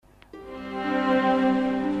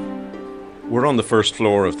We're on the first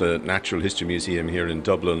floor of the Natural History Museum here in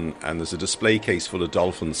Dublin, and there's a display case full of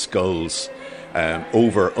dolphin skulls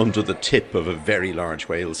over under the tip of a very large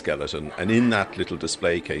whale skeleton. And in that little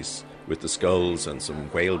display case with the skulls and some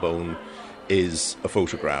whalebone is a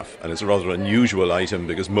photograph. And it's a rather unusual item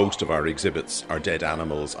because most of our exhibits are dead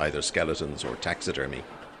animals, either skeletons or taxidermy.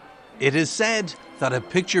 It is said that a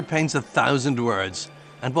picture paints 1,000 words,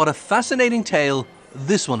 and what a fascinating tale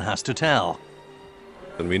this one has to tell.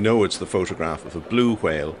 And we know it's the photograph of a blue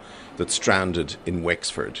whale that's stranded in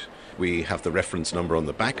Wexford. We have the reference number on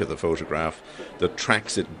the back of the photograph that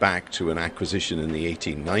tracks it back to an acquisition in the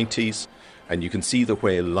 1890s. And you can see the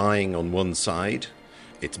whale lying on one side.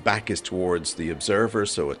 Its back is towards the observer,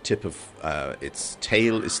 so a tip of its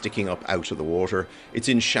tail is sticking up out of the water. It's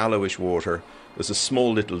in shallowish water. There's a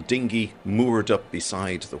small little dinghy moored up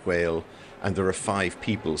beside the whale, and there are 5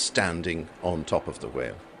 people standing on top of the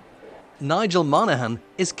whale. Nigel Monaghan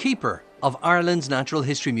is keeper of Ireland's Natural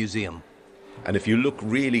History Museum. And if you look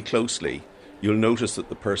really closely, you'll notice that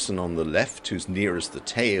the person on the left, who's nearest the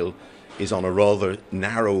tail, is on a rather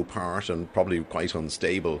narrow part and probably quite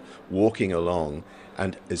unstable, walking along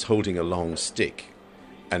and is holding a long stick.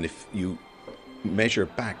 And if you measure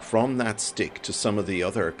back from that stick to some of the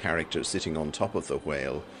other characters sitting on top of the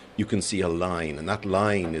whale, you can see a line, and that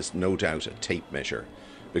line is no doubt a tape measure,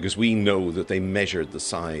 because we know that they measured the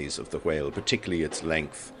size of the whale, particularly its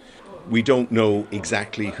length. We don't know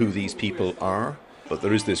exactly who these people are, but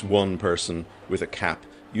there is this one person with a cap,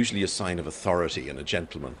 usually a sign of authority and a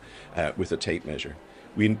gentleman, with a tape measure.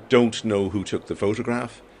 We don't know who took the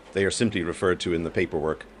photograph. They are simply referred to in the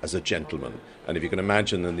paperwork as a gentleman. And if you can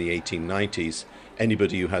imagine in the 1890s,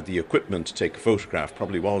 anybody who had the equipment to take a photograph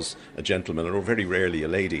probably was a gentleman, or very rarely a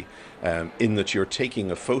lady, in that you're taking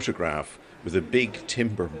a photograph with a big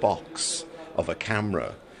timber box of a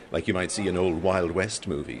camera, like you might see in old Wild West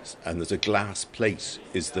movies, and there's a glass plate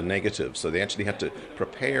is the negative. So they actually had to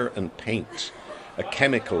prepare and paint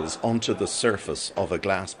chemicals onto the surface of a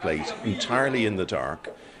glass plate entirely in the dark,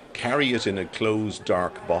 carry it in a closed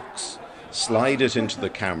dark box, slide it into the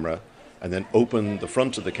camera, and then open the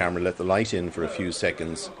front of the camera, let the light in for a few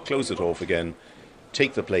seconds, close it off again,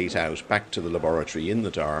 take the plate out back to the laboratory in the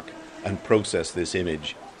dark, and process this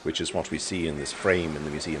image, which is what we see in this frame in the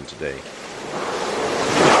museum today.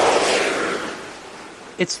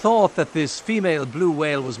 It's thought that this female blue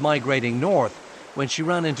whale was migrating north when she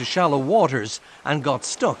ran into shallow waters and got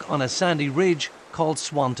stuck on a sandy ridge called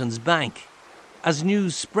Swanton's Bank. As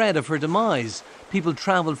news spread of her demise, people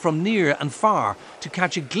travelled from near and far to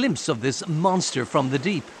catch a glimpse of this monster from the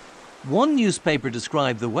deep. One newspaper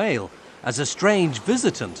described the whale as a strange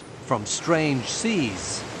visitant from strange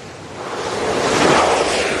seas.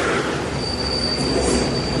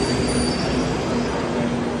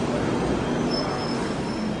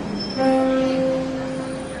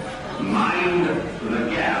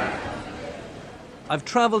 I've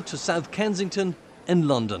travelled to South Kensington in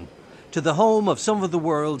London, to the home of some of the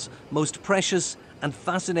world's most precious and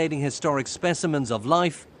fascinating historic specimens of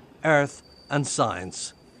life, earth and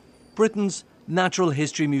science. Britain's Natural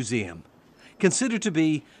History Museum, considered to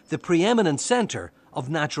be the preeminent centre of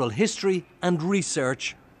natural history and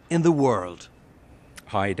research in the world.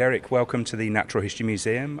 Hi Derek, welcome to the Natural History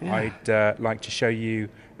Museum. Yeah. I'd like to show you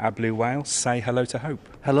our blue whale. Say hello to Hope.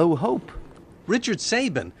 Hello, Hope. Richard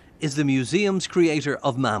Sabin is the museum's creator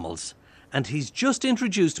of mammals, and he's just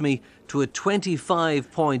introduced me to a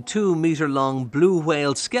 25.2 metre long blue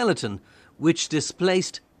whale skeleton which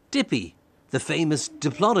displaced Dippy, the famous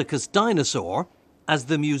Diplodocus dinosaur, as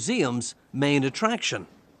the museum's main attraction.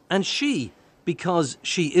 And she, because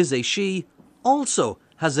she is a she, also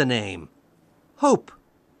has a name: Hope.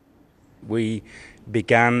 We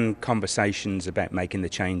began conversations about making the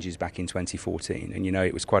changes back in 2014, and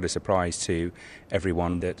it was quite a surprise to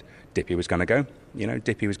everyone that Dippy was going to go.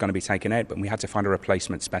 Dippy was going to be taken out, but we had to find a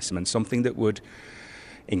replacement specimen, something that would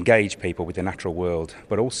engage people with the natural world,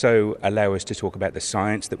 but also allow us to talk about the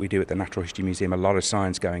science that we do at the Natural History Museum. A lot of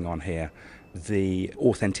science going on here. The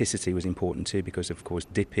authenticity was important too, because of course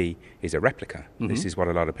Dippy is a replica. Mm-hmm. This is what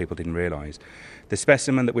a lot of people didn't realise. The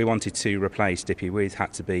specimen that we wanted to replace Dippy with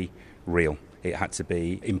had to be real. It had to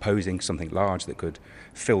be imposing, something large that could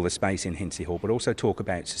fill the space in Hinsey Hall, but also talk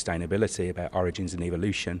about sustainability, about origins and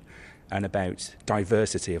evolution, and about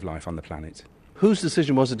diversity of life on the planet. Whose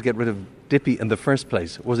decision was it to get rid of Dippy in the first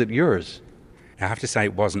place? Was it yours? I have to say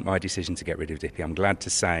it wasn't my decision to get rid of Dippy. I'm glad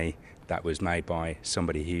to say that was made by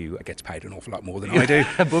somebody who gets paid an awful lot more than I do.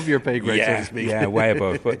 Above your pay grade, so to speak. Yeah, way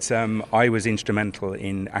above. But I was instrumental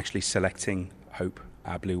in actually selecting Hope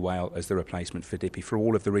our blue whale as the replacement for Dippy for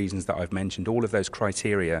all of the reasons that I've mentioned, all of those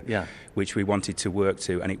criteria which we wanted to work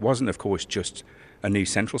to. And it wasn't, of course, just a new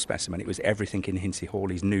central specimen. It was everything in Hinsey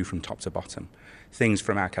Hall is new from top to bottom. Things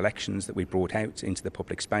from our collections that we brought out into the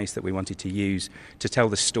public space that we wanted to use to tell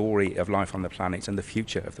the story of life on the planet and the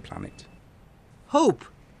future of the planet. Hope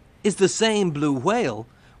is the same blue whale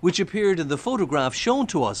which appeared in the photograph shown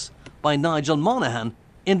to us by Nigel Monaghan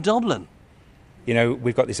in Dublin. You know,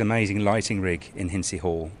 we've got this amazing lighting rig in Hinsey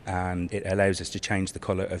Hall, and it allows us to change the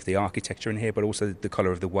colour of the architecture in here, but also the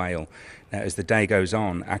colour of the whale. Now, as the day goes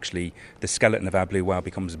on, actually, the skeleton of our blue whale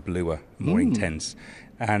becomes bluer, more intense.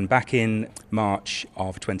 And back in March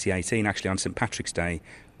of 2018, actually on St Patrick's Day,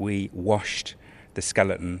 we washed the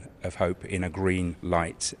skeleton of Hope in a green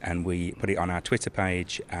light, and we put it on our Twitter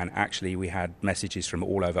page, and actually we had messages from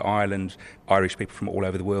all over Ireland, Irish people from all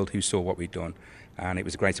over the world who saw what we'd done. And it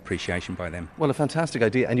was a great appreciation by them. Well, a fantastic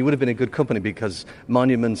idea. And you would have been in good company, because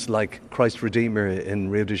monuments like Christ Redeemer in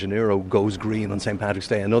Rio de Janeiro goes green on St. Patrick's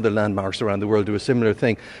Day, and other landmarks around the world do a similar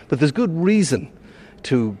thing. But there's good reason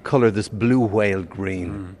to colour this blue whale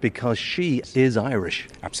green, because she is Irish.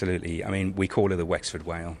 Absolutely. I mean, we call her the Wexford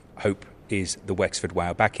whale. Hope is the Wexford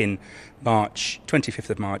whale. Back in March, 25th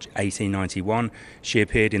of March 1891, she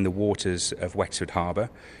appeared in the waters of Wexford Harbour.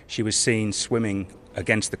 She was seen swimming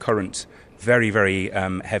against the current, very, very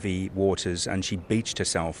heavy waters, and she beached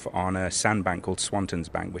herself on a sandbank called Swanton's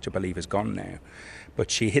Bank, which I believe has gone now. But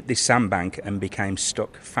she hit this sandbank and became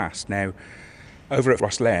stuck fast. Now, over at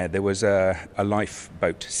Rosslare, there was a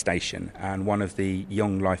lifeboat station, and one of the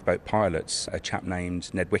young lifeboat pilots, a chap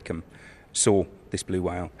named Ned Wickham, saw this blue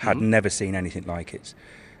whale, had never seen anything like it.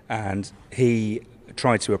 And he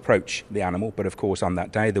tried to approach the animal, but of course on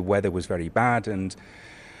that day the weather was very bad, and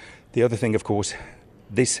the other thing, of course,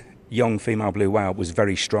 this young female blue whale was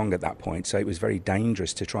very strong at that point, so it was very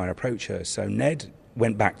dangerous to try and approach her. So Ned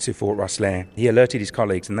went back to Fort Rosslare. He alerted his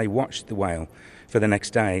colleagues, and they watched the whale for the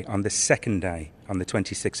next day. On the second day, on the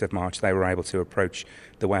 26th of March, they were able to approach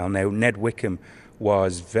the whale. Now, Ned Wickham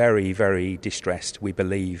was very, very distressed, we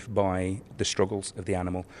believe, by the struggles of the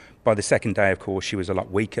animal. By the second day, of course, she was a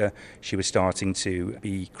lot weaker. She was starting to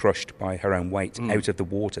be crushed by her own weight out of the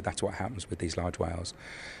water. That's what happens with these large whales.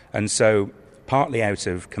 And so, partly out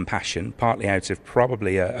of compassion, partly out of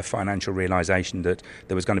probably a financial realisation that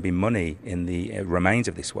there was going to be money in the remains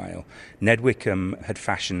of this whale, Ned Wickham had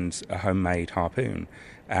fashioned a homemade harpoon,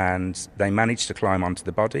 and they managed to climb onto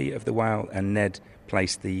the body of the whale, and Ned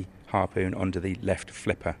placed the harpoon under the left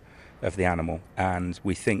flipper of the animal, and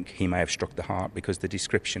we think he may have struck the heart, because the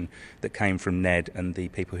description that came from Ned and the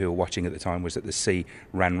people who were watching at the time was that the sea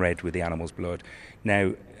ran red with the animal's blood.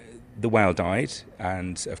 Now, the whale died,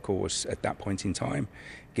 and of course at that point in time,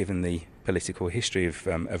 given the political history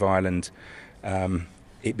of Ireland,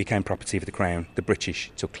 it became property of the Crown. The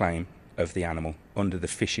British took claim of the animal under the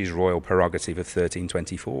Fish's Royal Prerogative of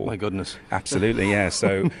 1324. My goodness. Absolutely, yeah.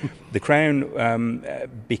 So the Crown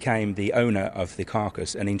became the owner of the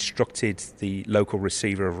carcass and instructed the local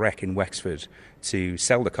receiver of wreck in Wexford to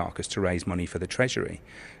sell the carcass to raise money for the Treasury.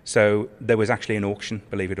 So there was actually an auction,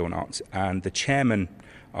 believe it or not, and the chairman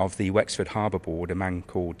of the Wexford Harbour Board, a man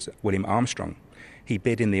called William Armstrong, he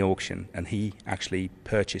bid in the auction, and he actually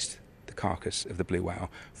purchased the carcass of the blue whale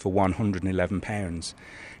for £111.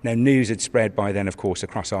 Now, news had spread by then, of course,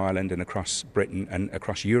 across Ireland and across Britain and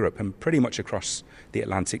across Europe and pretty much across the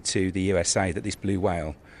Atlantic to the USA that this blue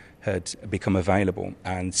whale had become available,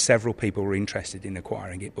 and several people were interested in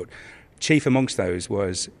acquiring it. But chief amongst those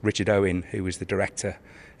was Richard Owen, who was the director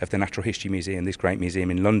of the Natural History Museum, this great museum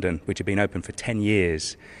in London, which had been open for 10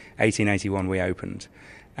 years. 1881 we opened.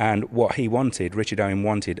 And what he wanted, Richard Owen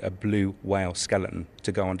wanted a blue whale skeleton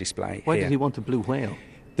to go on display. Why here. did he want a blue whale?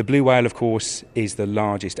 The blue whale, of course, is the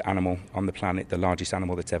largest animal on the planet, the largest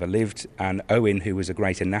animal that's ever lived. And Owen, who was a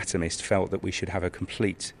great anatomist, felt that we should have a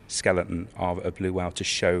complete skeleton of a blue whale to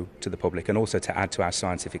show to the public and also to add to our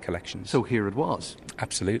scientific collections. So here it was.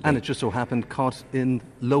 Absolutely. And it just so happened caught in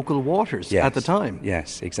local waters at the time.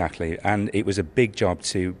 Yes, exactly. And it was a big job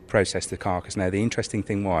to process the carcass. Now, the interesting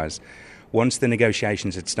thing was, once the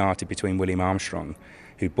negotiations had started between William Armstrong,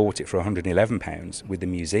 who bought it for £111 with the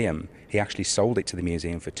museum, he actually sold it to the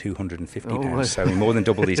museum for £250. Oh, right. So he more than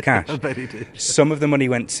doubled his cash. I bet he did. Some of the money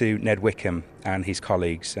went to Ned Wickham and his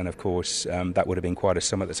colleagues, and of course that would have been quite a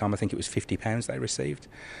sum at the time. I think it was £50 they received.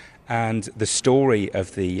 And the story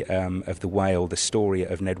of the whale, the story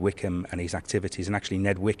of Ned Wickham and his activities, and actually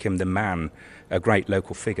Ned Wickham, the man, a great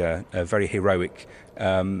local figure, very heroic.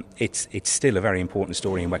 It's still a very important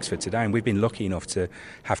story in Wexford today, and we've been lucky enough to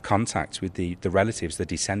have contact with the relatives, the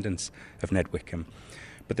descendants of Ned Wickham.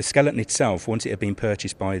 But the skeleton itself, once it had been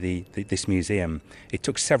purchased by this museum, it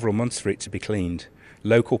took several months for it to be cleaned.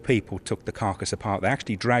 Local people took the carcass apart. They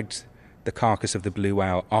actually dragged the carcass of the blue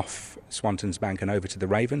whale off Swanton's Bank and over to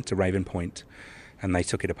Raven Point, and they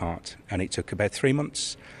took it apart. And it took about 3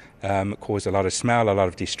 months. It caused a lot of smell, a lot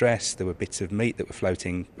of distress. There were bits of meat that were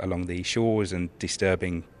floating along the shores and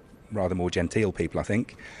disturbing rather more genteel people, I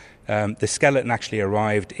think. The skeleton actually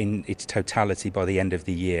arrived in its totality by the end of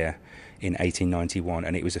the year in 1891,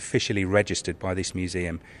 and it was officially registered by this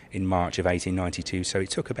museum in March of 1892, so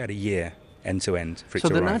it took about a year end to end for it to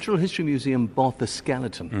arrive. So the Natural History Museum bought the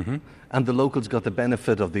skeleton, and the locals got the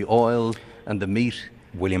benefit of the oil and the meat.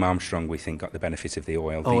 William Armstrong, we think, got the benefit of the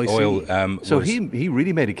oil. Oh, the I oil, see. So he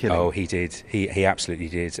really made a killing. Oh, he did. He absolutely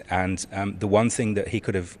did. And the one thing that he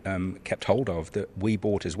could have kept hold of that we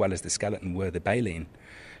bought as well as the skeleton were the baleen.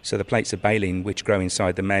 So the plates of baleen, which grow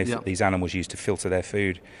inside the mouth that these animals use to filter their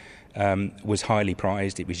food, was highly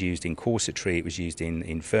prized. It was used in corsetry, it was used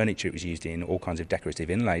in furniture, it was used in all kinds of decorative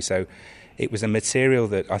inlay. So it was a material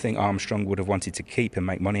that I think Armstrong would have wanted to keep and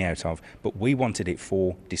make money out of, but we wanted it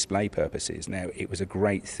for display purposes. Now, it was a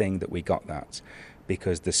great thing that we got that,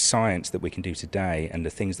 because the science that we can do today and the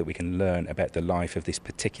things that we can learn about the life of this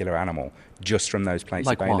particular animal just from those plates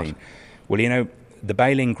of baleen. Well, you know, the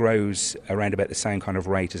baleen grows around about the same kind of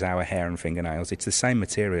rate as our hair and fingernails. It's the same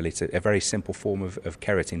material. It's a very simple form of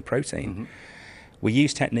keratin protein. We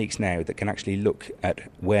use techniques now that can actually look at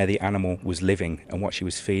where the animal was living and what she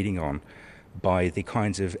was feeding on by the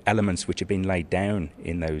kinds of elements which have been laid down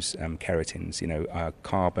in those keratins, you know,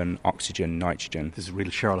 carbon, oxygen, nitrogen. This is real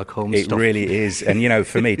Sherlock Holmes stuff. It really is. And, you know,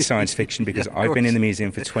 for me, it's science fiction because I've been in the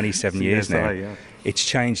museum for 27 years now. Yeah. It's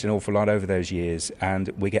changed an awful lot over those years, and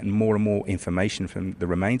we're getting more and more information from the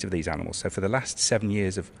remains of these animals. So for the last 7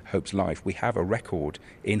 years of Hope's life, we have a record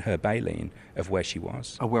in her baleen of where she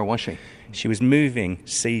was. Oh, where was she? She was moving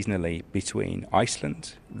seasonally between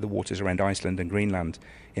Iceland, the waters around Iceland and Greenland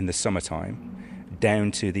in the summertime, down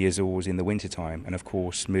to the Azores in the wintertime, and of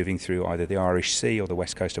course moving through either the Irish Sea or the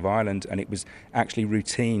west coast of Ireland. And it was actually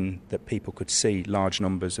routine that people could see large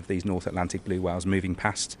numbers of these North Atlantic blue whales moving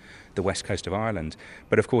past the west coast of Ireland.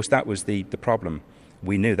 But of course that was the problem.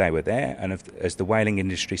 We knew they were there, and as the whaling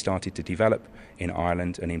industry started to develop in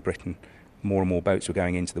Ireland and in Britain, more and more boats were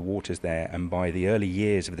going into the waters there, and by the early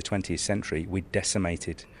years of the 20th century we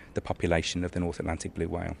decimated the population of the North Atlantic blue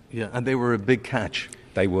whale. Yeah, and they were a big catch.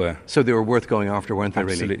 They were. So they were worth going after, weren't they,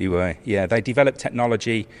 really? Absolutely were, yeah. They developed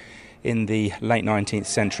technology in the late 19th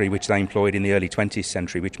century, which they employed in the early 20th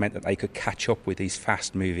century, which meant that they could catch up with these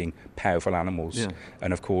fast-moving, powerful animals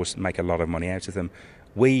and, of course, make a lot of money out of them.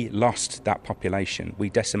 We lost that population. We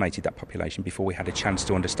decimated that population before we had a chance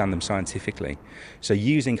to understand them scientifically. So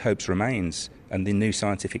using Hope's remains and the new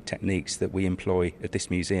scientific techniques that we employ at this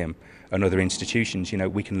museum and other institutions, you know,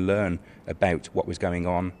 we can learn about what was going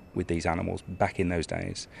on with these animals back in those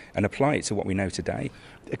days and apply it to what we know today.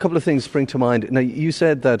 A couple of things spring to mind. Now, you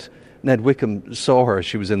said that Ned Wickham saw her.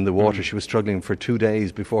 She was in the water. She was struggling for 2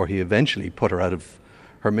 days before he eventually put her out of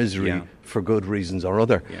her misery for good reasons or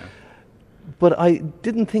other. Yeah. But I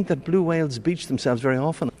didn't think that blue whales beach themselves very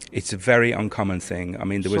often. It's a very uncommon thing. I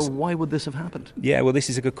mean, So why would this have happened? Yeah, well, this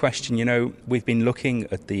is a good question. You know, we've been looking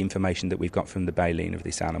at the information that we've got from the baleen of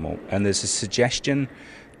this animal, and there's a suggestion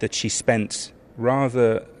that she spent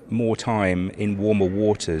rather more time in warmer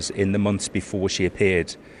waters in the months before she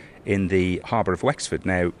appeared in the harbour of Wexford.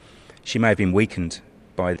 Now, she may have been weakened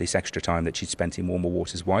by this extra time that she'd spent in warmer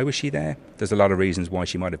waters. Why was she there? There's a lot of reasons why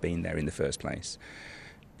she might have been there in the first place.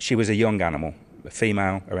 She was a young animal, a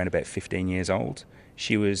female, around about 15 years old.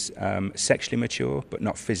 She was sexually mature, but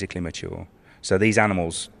not physically mature. So these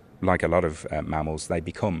animals, like a lot of mammals, they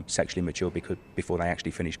become sexually mature before they actually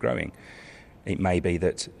finish growing. It may be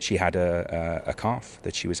that she had a calf,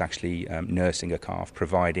 that she was actually nursing a calf,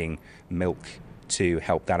 providing milk to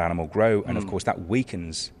help that animal grow, and of course that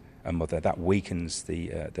weakens a mother, that weakens the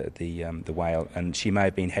whale, and she may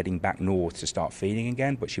have been heading back north to start feeding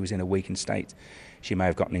again, but she was in a weakened state. She may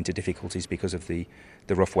have gotten into difficulties because of the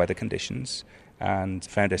rough weather conditions and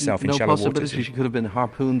found herself in shallow waters. No possibility she could have been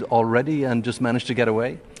harpooned already and just managed to get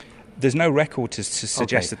away? There's no record to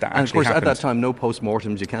suggest that actually happened. And of course, at that time, no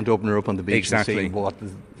post-mortems. You can't open her up on the beach Exactly. and see what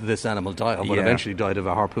this animal died of, but eventually died of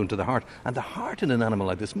a harpoon to the heart. And the heart in an animal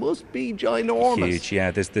like this must be ginormous. Huge, yeah.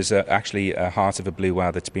 There's actually a heart of a blue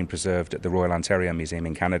whale that's been preserved at the Royal Ontario Museum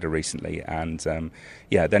in Canada recently. And,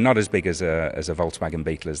 they're not as big as a Volkswagen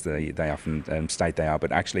Beetle as they often state they are,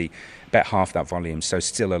 but actually about half that volume, so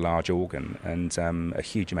still a large organ and a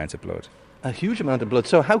huge amount of blood. A huge amount of blood.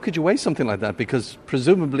 So how could you weigh something like that? Because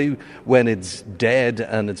presumably when it's dead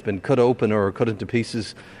and it's been cut open or cut into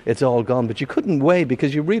pieces, it's all gone. But you couldn't weigh,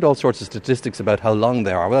 because you read all sorts of statistics about how long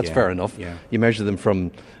they are. Well, that's fair enough. Yeah. You measure them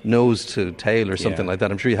from nose to tail or something like that.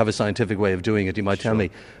 I'm sure you have a scientific way of doing it, you might tell me.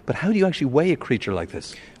 But how do you actually weigh a creature like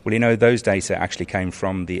this? Well, those data actually came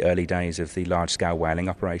from the early days of the large-scale whaling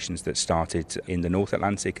operations that started in the North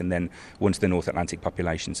Atlantic, and then once the North Atlantic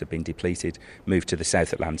populations had been depleted, moved to the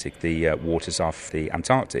South Atlantic, the waters off the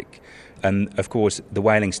Antarctic. And, of course, the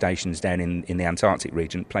whaling stations down in the Antarctic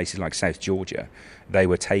region, places like South Georgia, they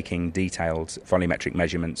were taking detailed volumetric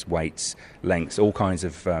measurements, weights, lengths, all kinds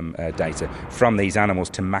of data from these animals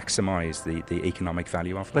to maximise the economic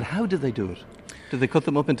value of them. But how did they do it? Did they cut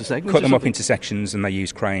them up into segments? Cut them up into sections, and they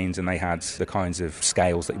used cranes, and they had the kinds of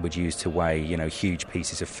scales that you would use to weigh, huge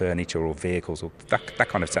pieces of furniture or vehicles, or that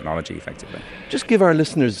kind of technology, effectively. Just give our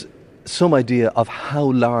listeners some idea of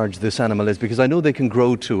how large this animal is, because I know they can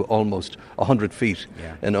grow to almost 100 feet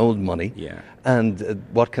in old money. Yeah. And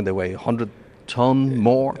what can they weigh? 100 ton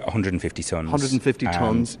more? 150 tons. 150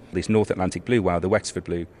 tons. This North Atlantic blue whale, the Wexford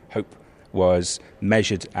Blue Hope, was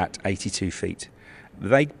measured at 82 feet.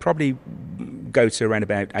 They probably go to around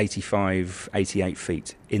about 85, 88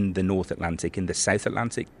 feet in the North Atlantic. In the South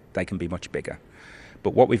Atlantic, they can be much bigger.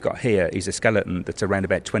 But what we've got here is a skeleton that's around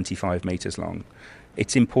about 25 metres long.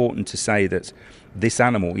 It's important to say that this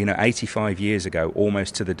animal, 85 years ago,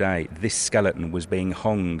 almost to the day, this skeleton was being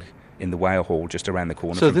hung in the whale hall just around the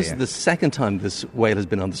corner from here. So this is the second time this whale has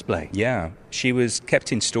been on display? Yeah. She was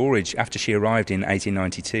kept in storage after she arrived in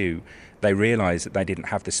 1892. They realised that they didn't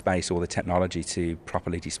have the space or the technology to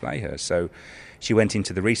properly display her. So she went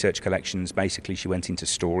into the research collections. Basically, she went into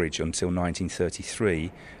storage until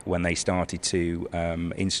 1933, when they started to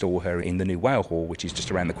install her in the new whale hall, which is just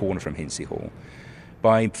around the corner from Hinsey Hall.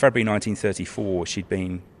 By February 1934, she'd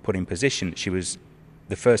been put in position. She was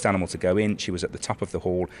the first animal to go in. She was at the top of the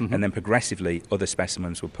hall, and then progressively other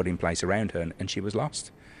specimens were put in place around her, and she was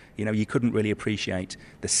lost. You couldn't really appreciate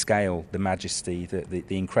the scale, the majesty,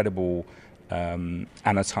 the incredible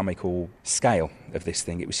anatomical scale of this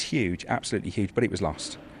thing. It was huge, absolutely huge, but it was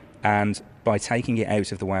lost. And by taking it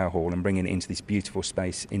out of the whale hall and bringing it into this beautiful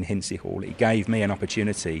space in Hinsey Hall, it gave me an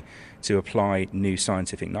opportunity to apply new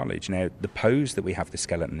scientific knowledge. Now, the pose that we have the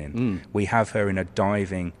skeleton in, we have her in a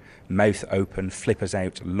diving, mouth open, flippers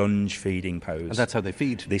out, lunge feeding pose. And that's how they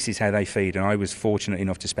feed? This is how they feed. And I was fortunate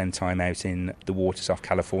enough to spend time out in the waters off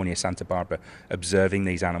California, Santa Barbara, observing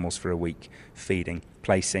these animals for a week, feeding,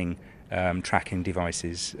 placing tracking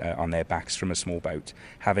devices on their backs from a small boat.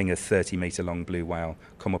 Having a 30-metre long blue whale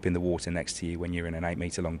come up in the water next to you when you're in an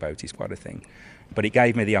 8-metre long boat is quite a thing. But it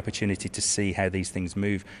gave me the opportunity to see how these things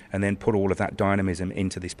move and then put all of that dynamism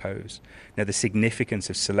into this pose. Now, the significance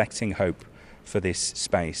of selecting Hope for this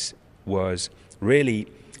space was really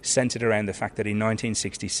centred around the fact that in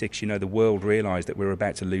 1966, the world realised that we were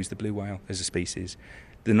about to lose the blue whale as a species.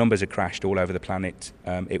 The numbers had crashed all over the planet.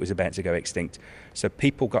 It was about to go extinct. So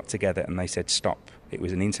people got together and they said, stop. It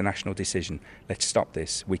was an international decision. Let's stop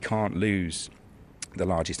this. We can't lose the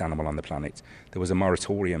largest animal on the planet. There was a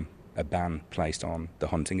moratorium, a ban placed on the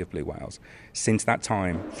hunting of blue whales. Since that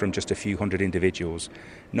time, from just a few hundred individuals,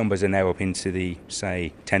 numbers are now up into the,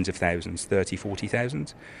 say, tens of thousands, 30,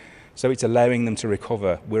 40,000. So it's allowing them to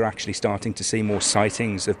recover. We're actually starting to see more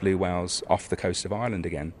sightings of blue whales off the coast of Ireland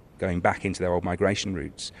again, going back into their old migration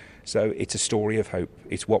routes. So it's a story of hope.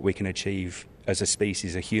 It's what we can achieve as a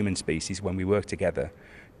species, a human species, when we work together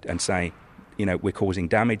and say, we're causing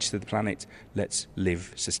damage to the planet, let's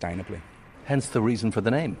live sustainably. Hence the reason for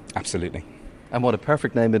the name. Absolutely. And what a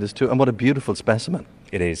perfect name it is too, and what a beautiful specimen.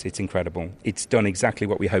 It is. It's incredible. It's done exactly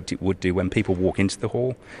what we hoped it would do when people walk into the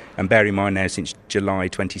hall. And bear in mind now, since July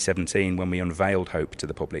 2017, when we unveiled Hope to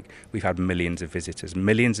the public, we've had millions of visitors.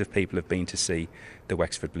 Millions of people have been to see the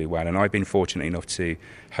Wexford blue whale. And I've been fortunate enough to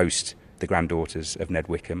host the granddaughters of Ned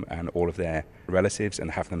Wickham and all of their relatives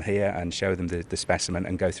and have them here and show them the specimen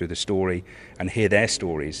and go through the story and hear their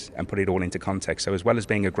stories and put it all into context. So as well as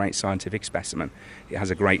being a great scientific specimen, it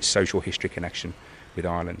has a great social history connection with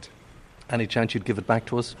Ireland. Any chance you'd give it back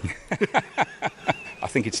to us? I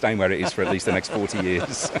think it's staying where it is for at least the next 40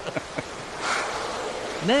 years.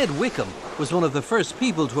 Ned Wickham was one of the first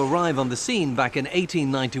people to arrive on the scene back in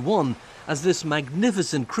 1891 as this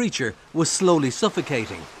magnificent creature was slowly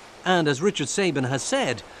suffocating. And as Richard Sabin has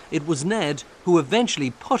said, it was Ned who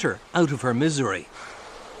eventually put her out of her misery.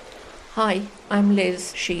 Hi, I'm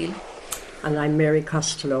Liz Shield. And I'm Mary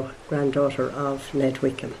Costello, granddaughter of Ned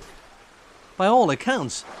Wickham. By all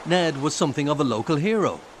accounts, Ned was something of a local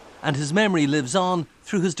hero, and his memory lives on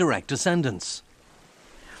through his direct descendants.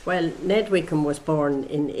 Well, Ned Wickham was born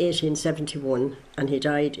in 1871 and he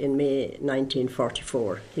died in May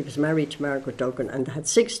 1944. He was married to Margaret Duggan and they had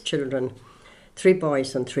 6 children, 3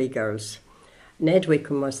 boys and 3 girls. Ned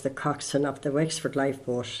Wickham was the coxswain of the Wexford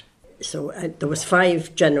lifeboat. So there was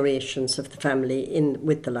 5 generations of the family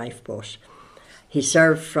with the lifeboat. He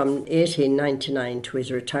served from 1899 to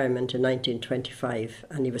his retirement in 1925,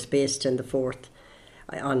 and he was based in the Forth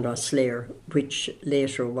on Rosslare, which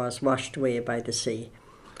later was washed away by the sea.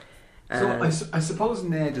 So I suppose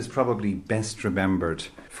Ned is probably best remembered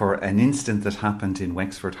for an incident that happened in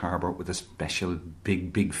Wexford Harbour with a special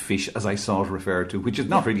big fish, as I saw it referred to, which is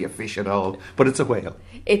not really a fish at all, but it's a whale.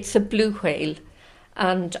 It's a blue whale.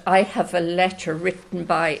 And I have a letter written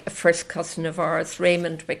by a first cousin of ours,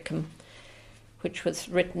 Raymond Wickham, which was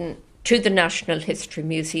written to the National History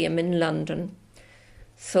Museum in London.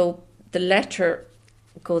 So the letter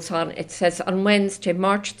goes on. It says, on Wednesday,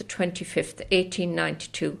 March the 25th,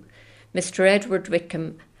 1892, Mr. Edward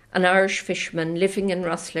Wickham, an Irish fisherman living in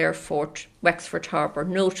Rosslare Fort, Wexford Harbour,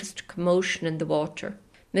 noticed a commotion in the water.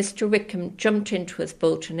 Mr. Wickham jumped into his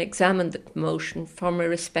boat and examined the commotion from a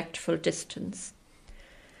respectful distance,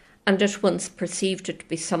 and at once perceived it to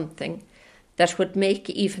be something that would make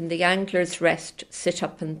even the Angler's Rest sit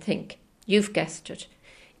up and think. You've guessed it.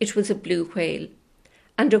 It was a blue whale,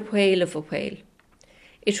 and a whale of a whale.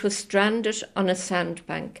 It was stranded on a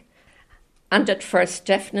sandbank, and at first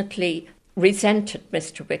definitely resented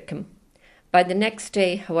Mr. Wickham. By the next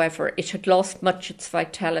day, however, it had lost much its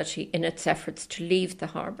vitality in its efforts to leave the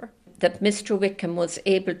harbour. That Mr. Wickham was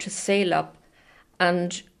able to sail up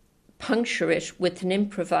and puncture it with an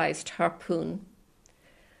improvised harpoon.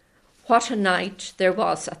 What a night there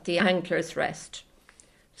was at the Angler's Rest.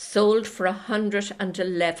 Sold for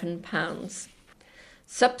 £111.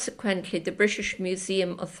 Subsequently, the British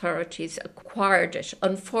Museum authorities acquired it.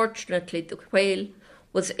 Unfortunately, the whale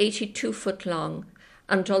was 82 foot long,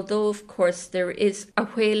 and although, of course, there is a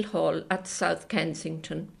whale hall at South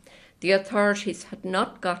Kensington, the authorities had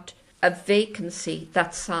not got a vacancy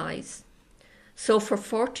that size. So for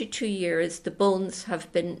 42 years, the bones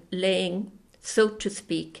have been laying, so to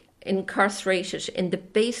speak, incarcerated in the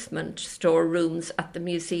basement storerooms at the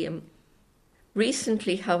museum.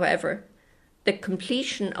 Recently, however, the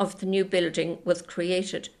completion of the new building was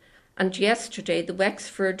created, and yesterday the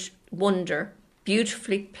Wexford Wonder,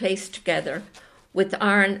 beautifully placed together with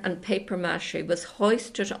iron and papier-mâché, was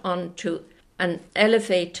hoisted onto an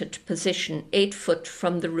elevated position 8 foot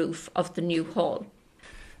from the roof of the new hall.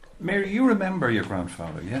 Mary, you remember your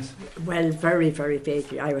grandfather, yes? Well, very, very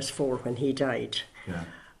vaguely. I was 4 when he died. Yeah.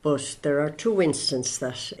 But there are 2 instances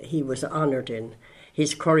that he was honoured in.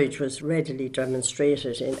 His courage was readily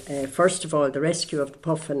demonstrated in, first of all, the rescue of the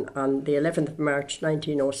Puffin on the 11th of March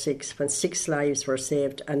 1906, when 6 lives were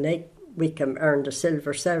saved, and Ned Wickham earned a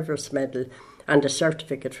silver service medal and a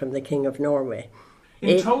certificate from the King of Norway.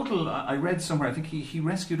 In total, I read somewhere, I think he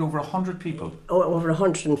rescued over 100 people. Over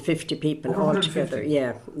 150 people altogether,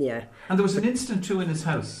 yeah. And there was an incident too in his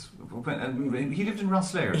house. He lived in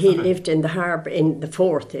Rosslare. He lived in the harbour, in the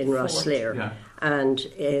Forth in Rosslare. Yeah. And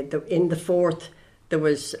in the Forth, there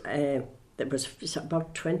was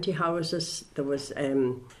about 20 houses. There was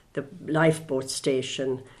the lifeboat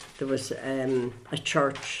station. There was a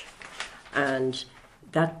church, and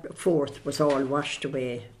that Forth was all washed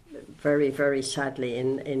away very, very sadly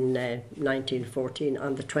in 1914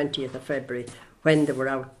 on the 20th of February, when they were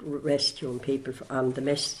out rescuing people on the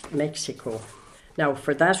Mexico. Now,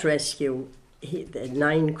 for that rescue, the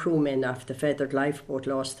 9 crewmen of the feathered lifeboat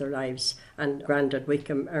lost their lives, and Grandad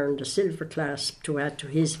Wickham earned a silver clasp to add to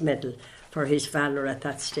his medal for his valour at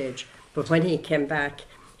that stage. But when he came back,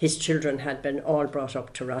 his children had been all brought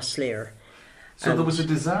up to Rosslare. So there was a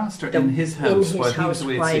disaster in his house while he was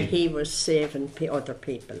away at sea. He was saving other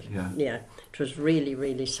people. Yeah, it was really,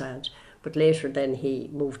 really sad. But later then he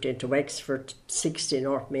moved into Wexford, 60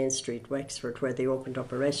 North Main Street, Wexford, where they opened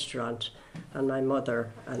up a restaurant, and my mother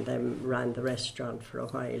and them ran the restaurant for a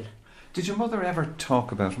while. Did your mother ever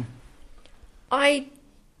talk about him? I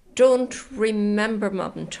don't remember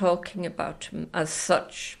Mum talking about him as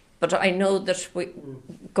such, but I know that we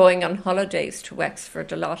going on holidays to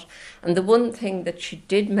Wexford a lot, and the one thing that she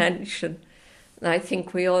did mention, and I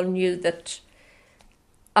think we all knew, that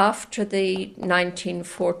after the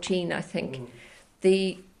 1914, I think,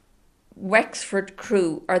 the Wexford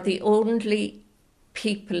crew are the only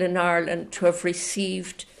people in Ireland to have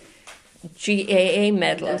received GAA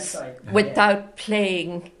medals without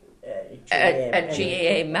playing a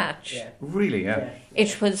GAA match. Really, yeah.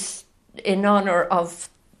 It was in honour of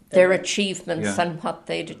their achievements and what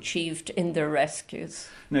they'd achieved in their rescues.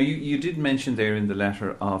 Now, you did mention there in the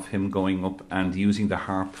letter of him going up and using the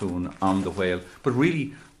harpoon on the whale, but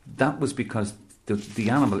really that was because the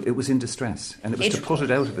animal, it was in distress, and it was to put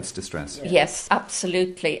it out of its distress. Yes,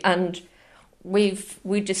 absolutely. And we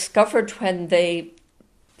discovered when they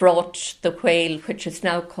brought the whale, which is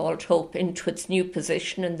now called Hope, into its new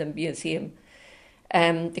position in the museum,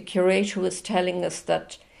 the curator was telling us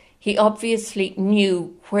that he obviously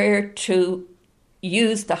knew where to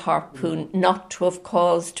use the harpoon not to have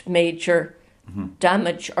caused major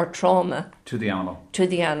damage or trauma to the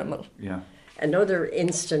animal. Yeah. Another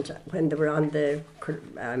instant when they were on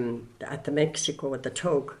at the Mexico, the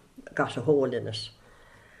tug got a hole in it,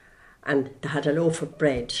 and they had a loaf of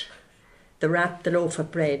bread. They wrapped the loaf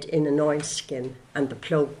of bread in an oilskin and they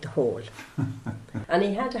plugged the hole. And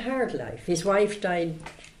he had a hard life. His wife died.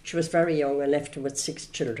 She was very young and left him with 6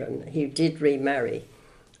 children. He did remarry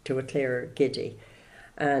to a Claire Giddy,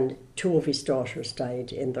 and 2 of his daughters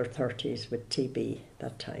died in their 30s with TB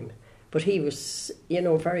that time. But he was,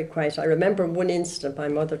 very quiet. I remember one incident, my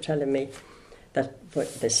mother telling me that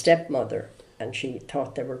the stepmother, and she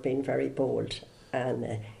thought they were being very bold,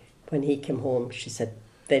 and when he came home, she said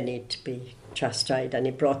they need to be chastised, and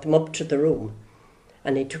he brought them up to the room,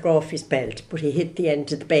 and he took off his belt, but he hit the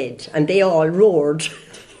end of the bed, and they all roared.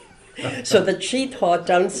 So that she thought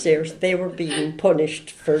downstairs they were being punished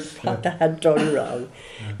for what they had done wrong,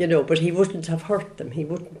 but he wouldn't have hurt them. He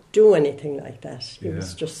wouldn't do anything like that. He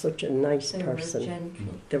was just such a nice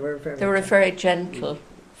person. They were a very gentle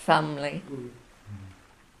family.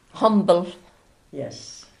 Humble.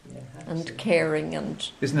 Yes. Yeah, and caring. And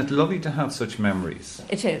isn't it lovely to have such memories?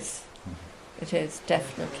 It is. It is,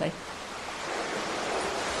 definitely.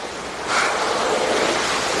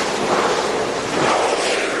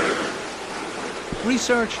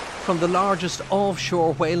 Research from the largest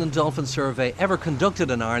offshore whale and dolphin survey ever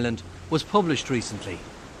conducted in Ireland was published recently.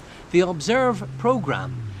 The Observe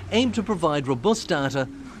programme aimed to provide robust data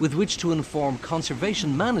with which to inform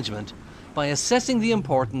conservation management by assessing the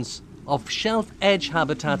importance of shelf edge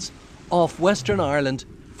habitats off Western Ireland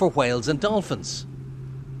for whales and dolphins.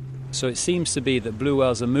 So it seems to be that blue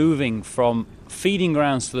whales are moving from feeding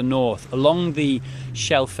grounds to the north, along the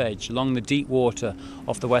shelf edge, along the deep water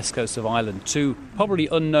off the west coast of Ireland, to probably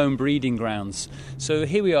unknown breeding grounds. So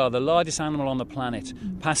here we are, the largest animal on the planet,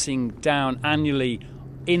 passing down annually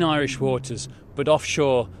in Irish waters, but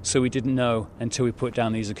offshore, so we didn't know until we put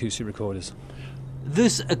down these acoustic recorders.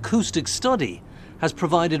 This acoustic study has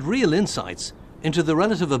provided real insights into the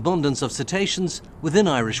relative abundance of cetaceans within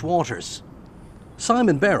Irish waters.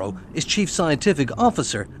 Simon Barrow is Chief Scientific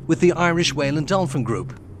Officer with the Irish Whale and Dolphin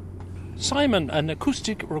Group. Simon, an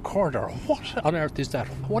acoustic recorder, what on earth is that?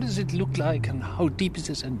 What does it look like, and how deep is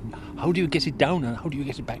it, and how do you get it down, and how do you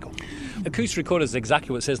get it back up? Acoustic recorders is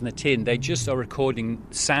exactly what it says in the tin. They just are recording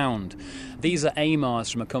sound. These are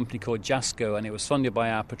AMARs from a company called Jasco, and it was funded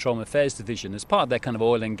by our Petroleum Affairs Division as part of their kind of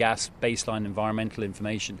oil and gas baseline environmental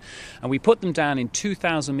information. And we put them down in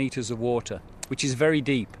 2,000 metres of water, which is very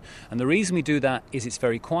deep. And the reason we do that is it's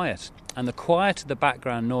very quiet. And the quieter the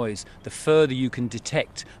background noise, the further you can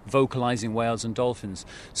detect vocalising whales and dolphins.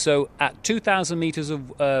 So at 2,000 metres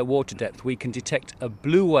of water depth, we can detect a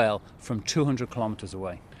blue whale from 200 kilometres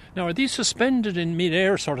away. Now, are these suspended in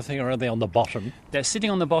mid-air sort of thing, or are they on the bottom? They're sitting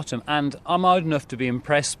on the bottom, and I'm old enough to be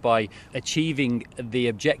impressed by achieving the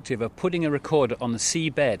objective of putting a recorder on the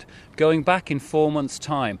seabed, going back in 4 months'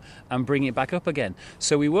 time and bringing it back up again.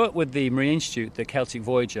 So we work with the Marine Institute, the Celtic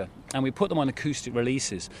Voyager, and we put them on acoustic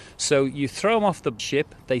releases. So you throw them off the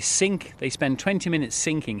ship, they sink, they spend 20 minutes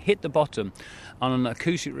sinking, hit the bottom on an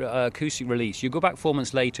acoustic release. You go back 4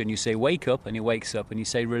 months later and you say wake up, and it wakes up, and you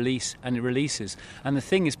say release, and it releases. And the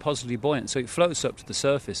thing is positively buoyant, so it floats up to the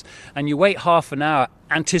surface. And you wait half an hour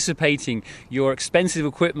anticipating your expensive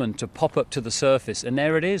equipment to pop up to the surface, and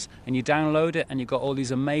there it is, and you download it, and you've got all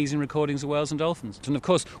these amazing recordings of whales and dolphins. And of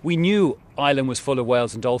course, we knew Ireland was full of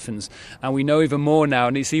whales and dolphins, and we know even more now,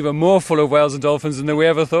 and it's even more full of whales and dolphins than we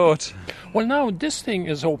ever thought. Well, now this thing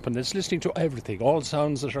is open, it's listening to everything, all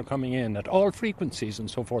sounds that are coming in at all frequencies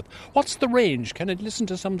and so forth. What's the range? Can it listen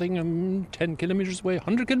to something 10 kilometres away,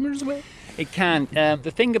 100 kilometres away? It can.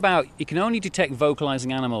 The thing about, you can only detect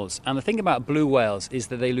vocalising animals, and the thing about blue whales is is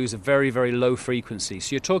that they lose a very, very low frequency.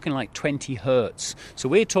 So you're talking like 20 hertz. So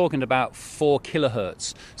we're talking about 4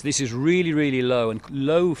 kilohertz. So this is really, really low, and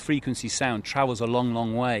low frequency sound travels a long,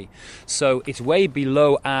 long way. So it's way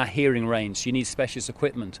below our hearing range. So you need specialist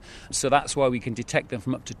equipment. So that's why we can detect them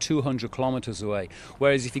from up to 200 kilometers away.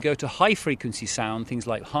 Whereas if you go to high frequency sound, things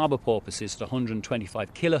like harbour porpoises at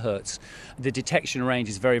 125 kilohertz, the detection range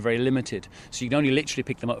is very, very limited. So you can only literally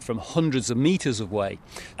pick them up from hundreds of meters away.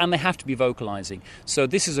 And they have to be vocalising. So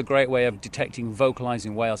this is a great way of detecting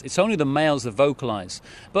vocalising whales. It's only the males that vocalise.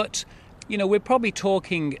 But we're probably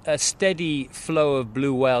talking a steady flow of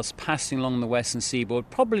blue whales passing along the western seaboard,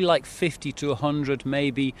 probably like 50 to 100,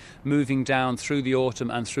 maybe moving down through the autumn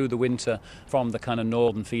and through the winter from the kind of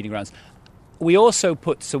northern feeding grounds. We also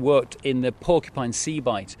put to work in the porcupine sea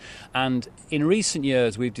bite, and in recent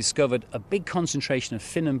years we've discovered a big concentration of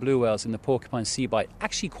fin and blue whales in the porcupine sea bite,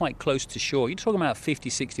 actually quite close to shore. You're talking about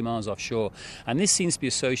 50, 60 miles offshore, and this seems to be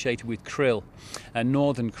associated with krill,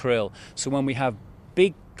 northern krill. So when we have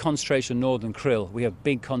big concentration of northern krill, we have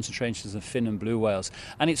big concentrations of fin and blue whales,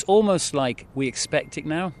 and it's almost like we expect it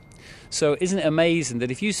now. So isn't it amazing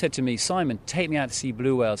that if you said to me, Simon, take me out to see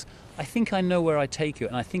blue whales, I think I know where I take you,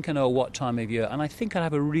 and I think I know what time of year, and I think I'd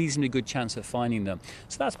have a reasonably good chance of finding them.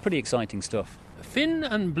 So that's pretty exciting stuff. Fin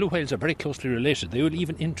and blue whales are very closely related. They will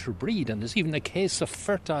even interbreed, and there's even a case of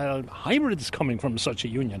fertile hybrids coming from such a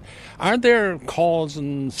union. Are there calls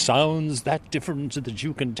and sounds that different that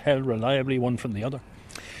you can tell reliably one from the other?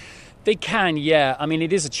 They can, yeah. I mean,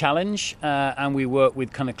 it is a challenge, and we work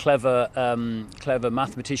with kind of clever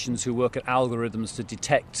mathematicians who work at algorithms to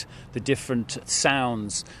detect the different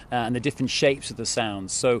sounds and the different shapes of the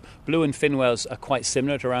sounds. So blue and fin whales are quite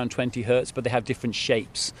similar at around 20 hertz, but they have different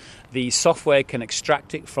shapes. The software can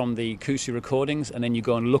extract it from the acoustic recordings, and then you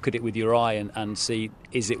go and look at it with your eye and see,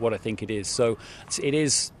 is it what I think it is? So it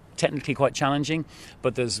is technically quite challenging,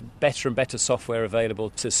 but there's better and better software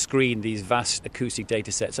available to screen these vast acoustic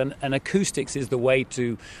data sets. And acoustics is the way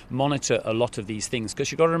to monitor a lot of these things,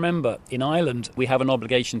 because you've got to remember, in Ireland, we have an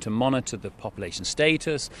obligation to monitor the population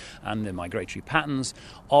status and the migratory patterns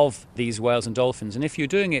of these whales and dolphins. And if you're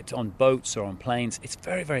doing it on boats or on planes, it's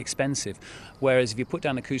very, very expensive. Whereas if you put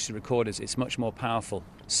down acoustic recorders, it's much more powerful.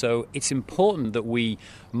 So it's important that we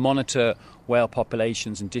monitor whale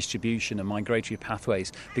populations and distribution and migratory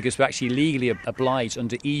pathways, because we're actually legally obliged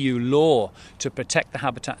under EU law to protect the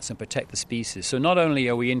habitats and protect the species. So not only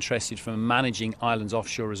are we interested from managing Ireland's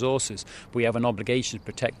offshore resources, but we have an obligation to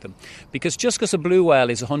protect them. Because just because a blue whale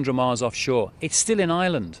is 100 miles offshore, it's still in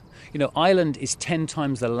Ireland. Ireland is 10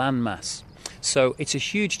 times the landmass. So it's a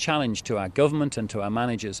huge challenge to our government and to our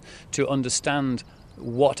managers to understand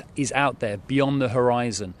what is out there beyond the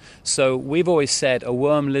horizon. So we've always said a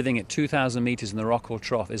worm living at 2,000 metres in the Rockall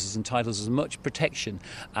Trough is entitled to as much protection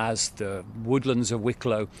as the woodlands of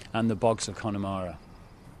Wicklow and the bogs of Connemara.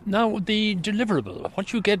 Now, the deliverable,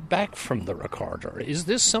 what you get back from the recorder, is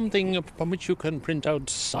this something upon which you can print out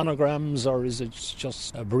sonograms, or is it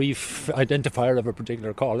just a brief identifier of a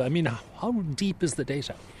particular call? I mean, how deep is the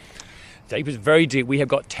data? It was very deep. We have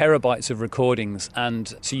got terabytes of recordings,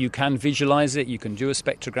 and so you can visualize it, you can do a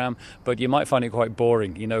spectrogram, but you might find it quite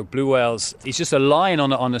boring. Blue whales, it's just a line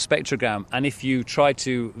on a spectrogram, and if you try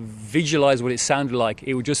to visualize what it sounded like,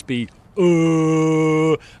 it would just be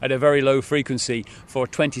at a very low frequency for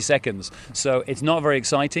 20 seconds. So it's not very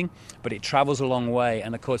exciting, but it travels a long way,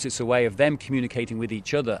 and of course it's a way of them communicating with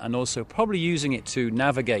each other, and also probably using it to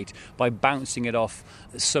navigate by bouncing it off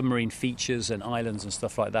submarine features and islands and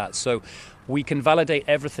stuff like that. So we can validate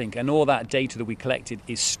everything, and all that data that we collected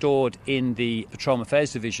is stored in the Petroleum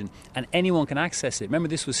Affairs Division, and anyone can access it. Remember,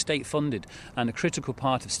 this was state funded, and a critical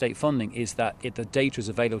part of state funding is that the data is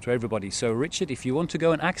available to everybody. So Richard, if you want to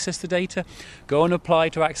go and access the data, go and apply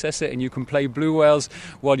to access it, and you can play blue whales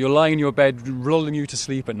while you're lying in your bed, rolling you to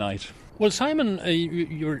sleep at night. Well, Simon,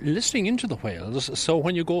 you're listening into the whales, so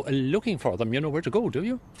when you go looking for them, you know where to go, do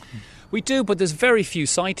you? We do, but there's very few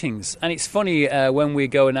sightings. And it's funny when we're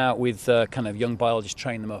going out with kind of young biologists,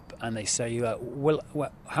 train them up, and they say, well,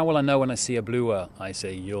 how will I know when I see a blue whale? I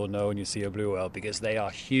say, you'll know when you see a blue whale, because they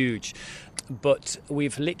are huge. But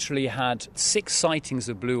we've literally had 6 sightings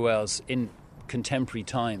of blue whales in contemporary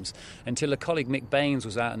times, until a colleague, Mick Baines,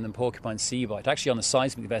 was out in the Porcupine Sea Bite, actually on a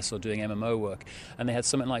seismic vessel doing MMO work, and they had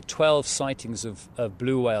something like 12 sightings of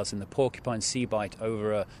blue whales in the Porcupine Sea Bite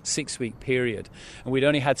over a 6-week period. And we'd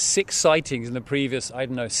only had 6 sightings in the previous,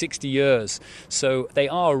 60 years. So they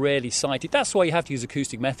are rarely sighted. That's why you have to use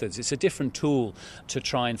acoustic methods. It's a different tool to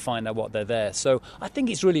try and find out what they're there. So I think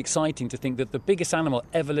it's really exciting to think that the biggest animal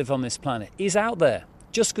ever lived on this planet is out there.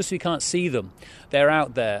 just because we can't see them, they're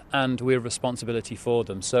out there and we have responsibility for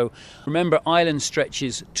them. So remember, Ireland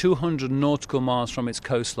stretches 200 nautical miles from its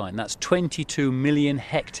coastline. That's 22 million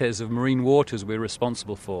hectares of marine waters we're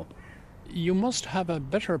responsible for. You must have a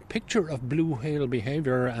better picture of blue whale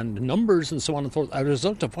behaviour and numbers and so on and so forth as a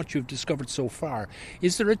result of what you've discovered so far.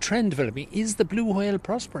 Is there a trend developing? Is the blue whale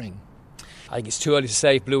prospering? I think it's too early to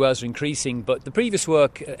say if blue whales are increasing, but the previous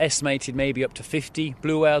work estimated maybe up to 50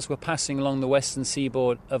 blue whales were passing along the western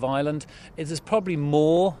seaboard of Ireland. There's probably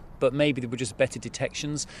more, but maybe they were just better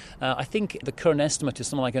detections. I think the current estimate is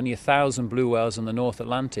something like only 1,000 blue whales in the North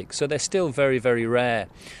Atlantic, so they're still very, very rare.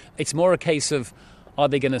 It's more a case of, are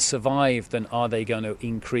they going to survive than are they going to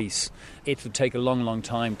increase? It would take a long, long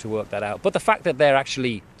time to work that out. But the fact that they're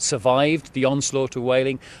actually survived the onslaught of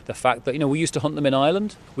whaling, the fact that, we used to hunt them in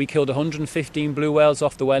Ireland. We killed 115 blue whales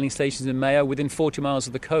off the whaling stations in Mayo within 40 miles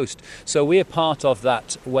of the coast. So we're part of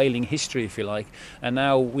that whaling history, if you like. And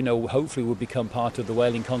now, hopefully we'll become part of the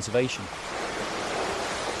whaling conservation.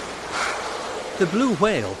 The blue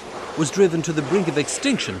whale was driven to the brink of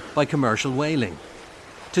extinction by commercial whaling.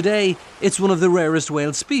 Today, it's one of the rarest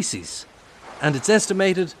whale species, and it's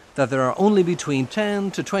estimated that there are only between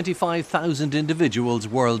 10 to 25,000 individuals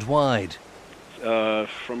worldwide.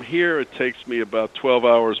 From here, it takes me about 12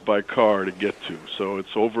 hours by car to get to, so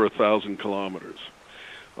it's over 1,000 kilometers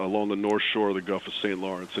along the north shore of the Gulf of St.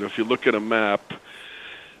 Lawrence. And if you look at a map,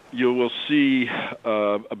 you will see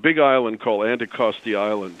a big island called Anticosti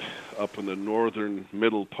Island up in the northern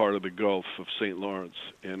middle part of the Gulf of St. Lawrence,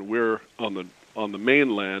 and we're on the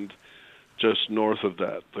mainland just north of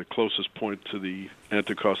that. The closest point to the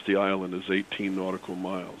Anticosti Island is 18 nautical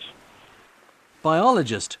miles.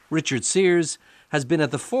 Biologist Richard Sears has been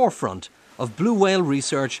at the forefront of blue whale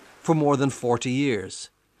research for more than 40 years.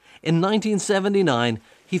 In 1979,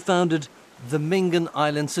 he founded the Mingan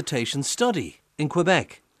Island Cetacean Study in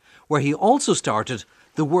Quebec, where he also started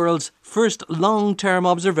the world's first long-term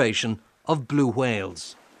observation of blue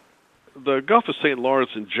whales. The Gulf of St.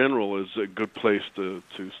 Lawrence in general is a good place to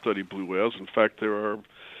study blue whales. In fact,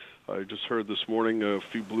 I just heard this morning, a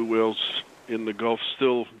few blue whales in the Gulf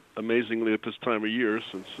still, amazingly, at this time of year,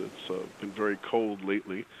 since it's been very cold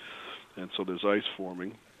lately, and so there's ice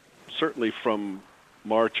forming. Certainly from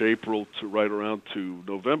March, April to right around to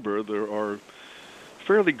November, there are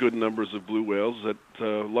fairly good numbers of blue whales that,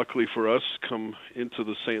 luckily for us, come into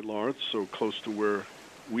the St. Lawrence, so close to where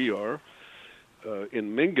we are.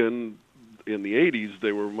 In Mingan, in the 80s,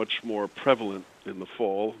 they were much more prevalent in the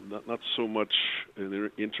fall, not so much in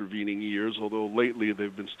the intervening years, although lately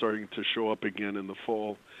they've been starting to show up again in the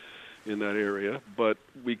fall in that area. But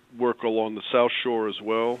we work along the south shore as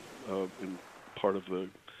well, in part of the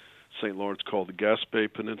St. Lawrence called the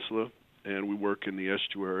Gaspé Peninsula, and we work in the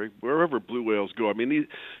estuary. Wherever blue whales go, you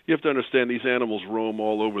have to understand these animals roam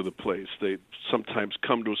all over the place. They sometimes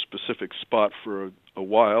come to a specific spot for a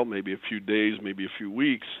while, maybe a few days, maybe a few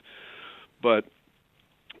weeks, but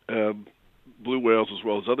blue whales, as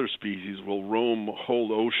well as other species, will roam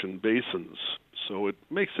whole ocean basins. So it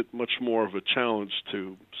makes it much more of a challenge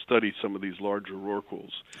to study some of these larger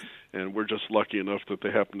rorquals. And we're just lucky enough that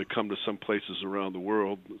they happen to come to some places around the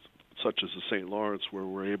world, such as the St. Lawrence, where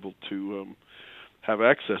we're able to have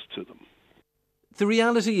access to them. The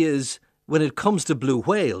reality is, when it comes to blue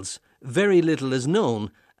whales, very little is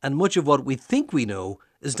known, and much of what we think we know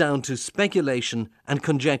is down to speculation and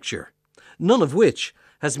conjecture, none of which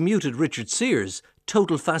has muted Richard Sears'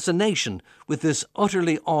 total fascination with this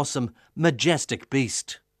utterly awesome, majestic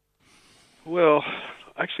beast. Well,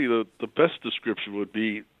 actually, the best description would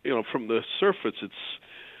be, from the surface, it's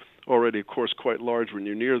already, of course, quite large when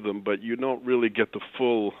you're near them, but you don't really get the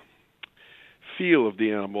full feel of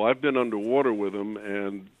the animal. I've been underwater with them,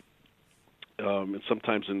 and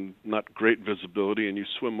sometimes in not great visibility, and you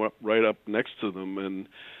swim right up next to them, and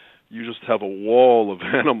you just have a wall of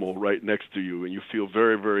animal right next to you, and you feel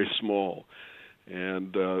very, very small.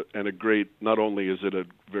 And a great, not only is it a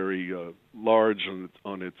very large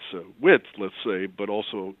on its width, let's say, but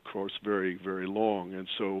also, of course, very, very long. And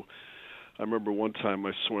so I remember one time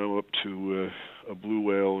I swam up to a blue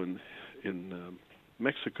whale in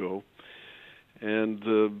Mexico, and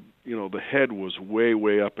the head was way,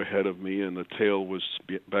 way up ahead of me, and the tail was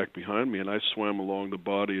back behind me, and I swam along the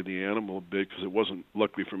body of the animal a bit, because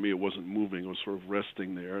luckily for me, it wasn't moving. It was sort of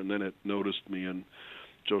resting there, and then it noticed me and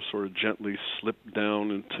just sort of gently slipped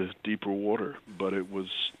down into deeper water. But it was,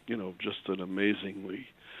 just an amazingly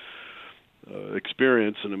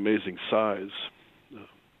experience, an amazing size.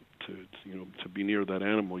 To be near that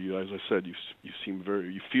animal, as I said, you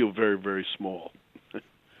feel very, very small.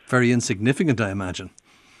 Very insignificant, I imagine.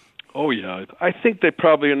 Oh, yeah. I think they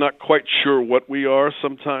probably are not quite sure what we are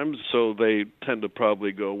sometimes, so they tend to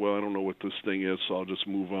probably go, well, I don't know what this thing is, so I'll just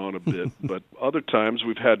move on a bit. But other times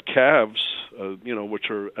we've had calves, which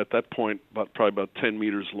are at that point probably about 10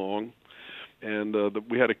 meters long, and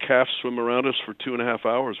we had a calf swim around us for 2.5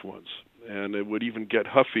 hours once. And it would even get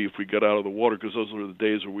huffy if we got out of the water, because those were the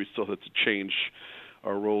days where we still had to change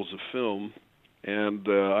our rolls of film. And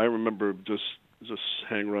I remember just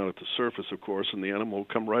hang around at the surface, of course, and the animal would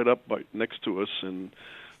come right up next to us, and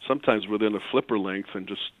sometimes within a flipper length, and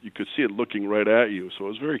just you could see it looking right at you. So I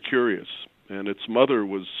was very curious. And its mother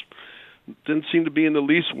didn't seem to be in the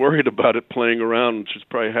least worried about it playing around. She's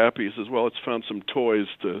probably happy. He says, well, it's found some toys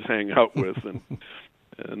to hang out with.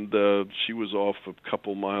 And she was off a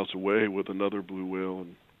couple miles away with another blue whale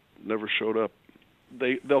and never showed up.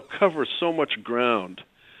 They'll cover so much ground.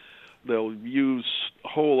 They'll use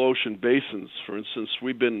whole ocean basins. For instance,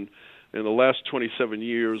 we've been, in the last 27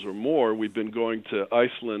 years or more, we've been going to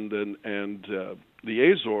Iceland and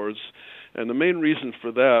the Azores, and the main reason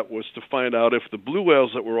for that was to find out if the blue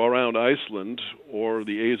whales that were around Iceland or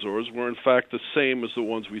the Azores were in fact the same as the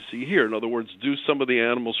ones we see here. In other words, do some of the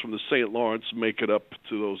animals from the St. Lawrence make it up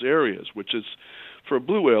to those areas, which is, for a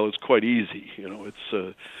blue whale, it's quite easy.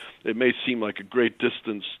 It may seem like a great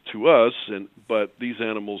distance to us, but these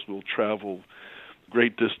animals will travel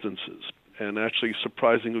great distances, and actually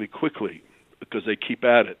surprisingly quickly, because they keep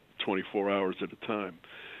at it 24 hours at a time.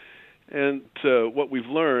 And what we've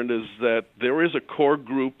learned is that there is a core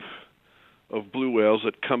group of blue whales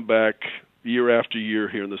that come back year after year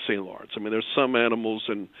here in the St. Lawrence. I mean, there's some animals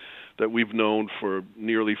that we've known for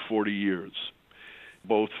nearly 40 years,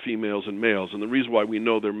 both females and males. And the reason why we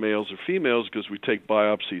know they're males or females is because we take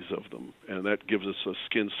biopsies of them, and that gives us a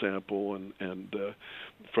skin sample, and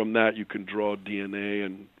from that you can draw DNA,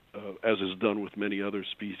 and as is done with many other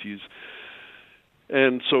species.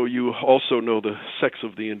 And so you also know the sex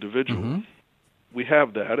of the individual. Mm-hmm. We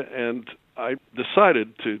have that, and I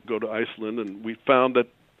decided to go to Iceland, and we found that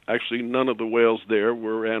actually none of the whales there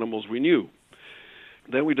were animals we knew.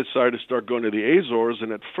 Then we decided to start going to the Azores,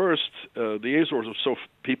 and at first, the Azores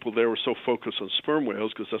people there were so focused on sperm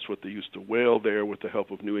whales, because that's what they used to whale there with the help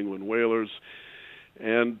of New England whalers.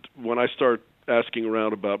 And when I started asking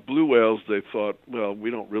around about blue whales, they thought, well,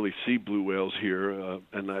 we don't really see blue whales here,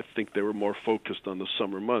 and I think they were more focused on the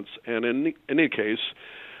summer months. And in any case,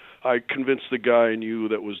 I convinced the guy I knew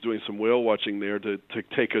that was doing some whale watching there to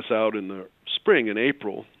take us out in the spring, in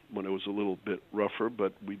April, when it was a little bit rougher,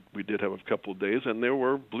 but we did have a couple of days, and there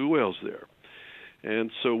were blue whales there.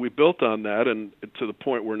 And so we built on that, and to the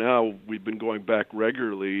point where now we've been going back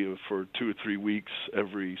regularly for 2 or 3 weeks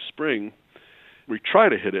every spring. We try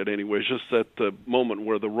to hit it anyway, just at the moment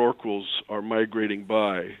where the rorquals are migrating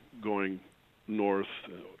by, going north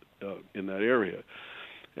in that area.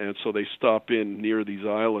 And so they stop in near these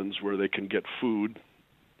islands where they can get food.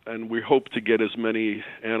 And we hope to get as many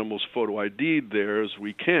animals photo ID'd there as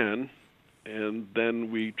we can. And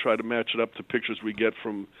then we try to match it up to pictures we get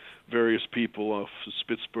from various people off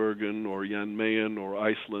Spitsbergen or Jan Mayen or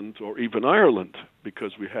Iceland or even Ireland,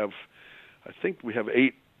 because I think we have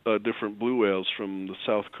 8 different blue whales from the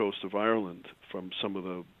south coast of Ireland, from some of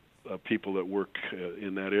the people that work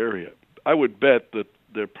in that area. I would bet that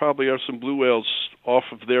there probably are some blue whales off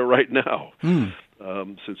of there right now,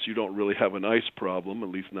 since you don't really have an ice problem, at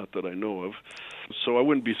least not that I know of. So I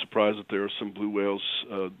wouldn't be surprised if there are some blue whales.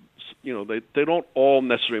 They don't all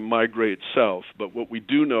necessarily migrate south, but what we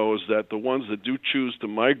do know is that the ones that do choose to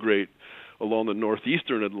migrate along the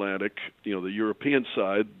northeastern Atlantic, the European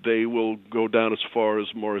side, they will go down as far as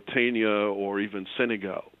Mauritania or even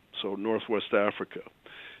Senegal, so northwest Africa.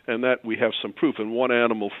 And that we have some proof. And one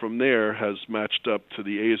animal from there has matched up to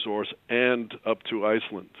the Azores and up to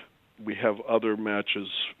Iceland. We have other matches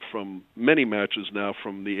many matches now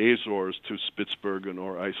from the Azores to Spitsbergen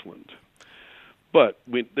or Iceland. But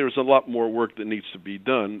there's a lot more work that needs to be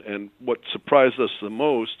done. And what surprised us the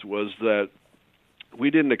most was that we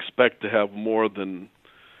didn't expect to have more than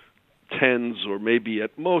tens or maybe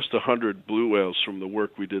at most 100 blue whales from the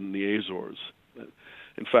work we did in the Azores.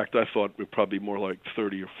 In fact, I thought we'd probably more like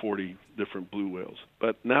 30 or 40 different blue whales.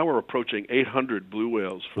 But now we're approaching 800 blue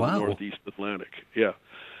whales from the northeast Atlantic. Yeah.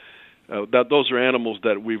 Those are animals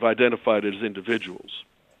that we've identified as individuals.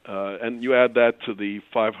 And you add that to the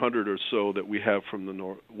 500 or so that we have from the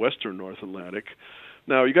western North Atlantic.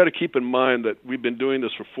 Now, you got to keep in mind that we've been doing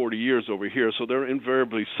this for 40 years over here, so there are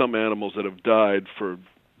invariably some animals that have died for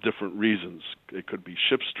different reasons. It could be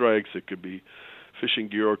ship strikes, it could be fishing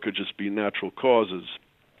gear, or it could just be natural causes.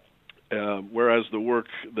 Whereas the work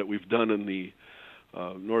that we've done in the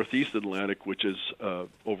Northeast Atlantic, which is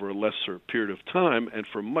over a lesser period of time, and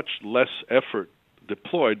for much less effort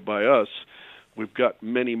deployed by us, we've got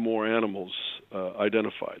many more animals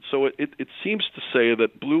identified. So it seems to say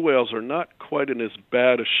that blue whales are not quite in as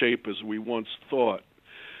bad a shape as we once thought.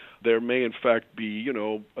 There may, in fact, be,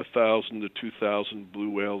 1,000 to 2,000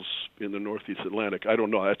 blue whales in the Northeast Atlantic. I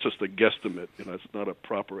don't know. That's just a guesstimate. It's not a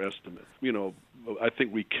proper estimate. I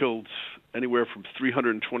think we killed anywhere from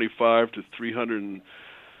 325 to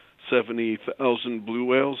 370,000 blue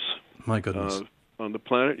whales. My goodness. On the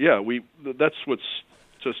planet. Yeah, that's what's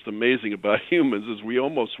just amazing about humans is we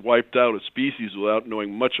almost wiped out a species without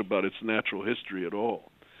knowing much about its natural history at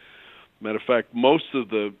all. Matter of fact, most of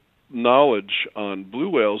the knowledge on blue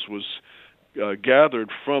whales was gathered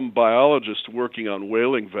from biologists working on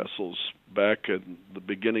whaling vessels back in the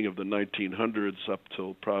beginning of the 1900s up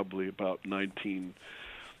till probably about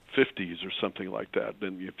 1950s or something like that.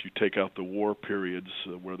 Then if you take out the war periods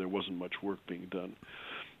where there wasn't much work being done.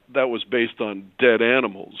 That was based on dead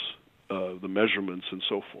animals, the measurements and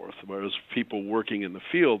so forth, whereas people working in the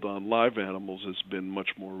field on live animals has been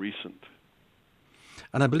much more recent.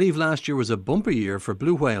 And I believe last year was a bumper year for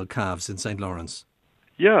blue whale calves in St. Lawrence.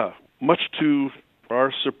 Yeah, much to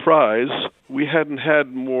our surprise, we hadn't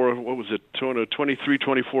had more, 23,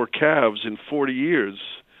 24 calves in 40 years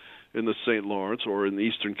in the St. Lawrence or in the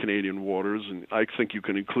eastern Canadian waters, and I think you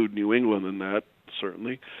can include New England in that,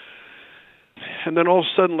 certainly. And then all of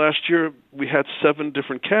a sudden last year we had 7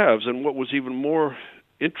 different calves, and what was even more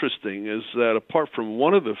interesting is that apart from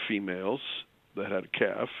one of the females that had a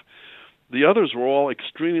calf, the others were all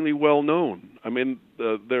extremely well known. I mean,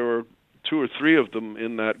 there were 2 or 3 of them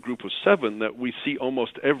in that group of 7 that we see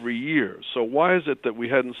almost every year. So why is it that we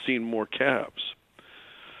hadn't seen more calves?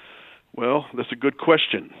 Well, that's a good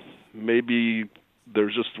question. Maybe there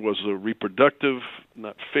just was a reproductive,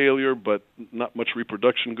 not failure, but not much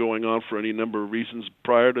reproduction going on for any number of reasons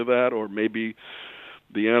prior to that, or maybe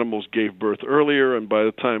the animals gave birth earlier, and by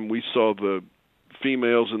the time we saw the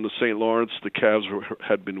females in the St. Lawrence, the calves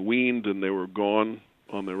had been weaned and they were gone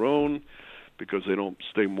on their own because they don't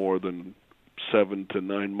stay more than 7 to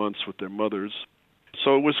 9 months with their mothers.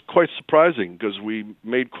 So it was quite surprising because we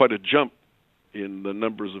made quite a jump in the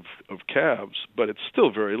numbers of calves, but it's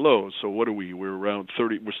still very low. So what are we? We're around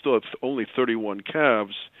 30. We're still at only 31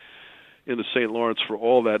 calves in the St. Lawrence for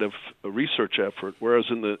all that of a research effort,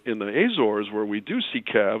 whereas in the Azores, where we do see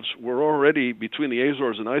calves, we're already, between the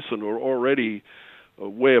Azores and Iceland, we're already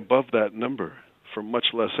way above that number for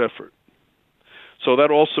much less effort. So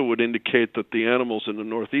that also would indicate that the animals in the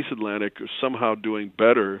Northeast Atlantic are somehow doing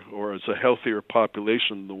better, or it's a healthier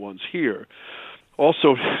population than the ones here.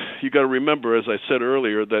 Also, you got to remember, as I said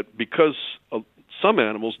earlier, that because some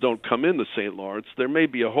animals don't come in the St. Lawrence, there may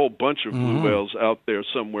be a whole bunch of blue whales out there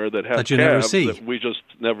somewhere that have calves that we just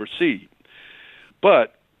never see.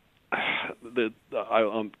 But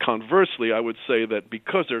conversely, I would say that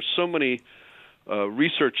because there's so many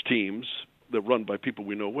research teams that run by people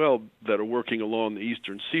we know well that are working along the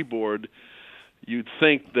eastern seaboard, you'd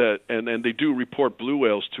think that, and they do report blue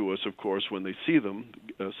whales to us, of course, when they see them,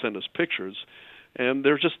 send us pictures, and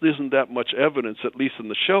there just isn't that much evidence, at least in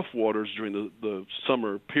the shelf waters during the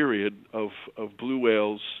summer period, of blue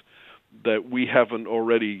whales that we haven't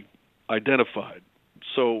already identified.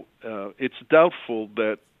 So it's doubtful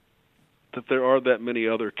that there are that many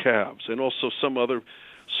other calves, and also some other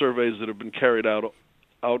surveys that have been carried out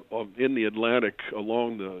in the Atlantic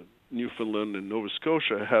along the Newfoundland and Nova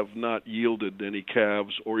Scotia have not yielded any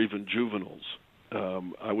calves or even juveniles.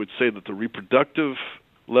 I would say that the reproductive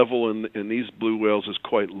level in these blue whales is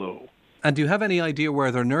quite low. And do you have any idea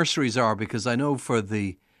where their nurseries are? Because I know for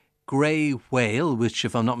the grey whale, which,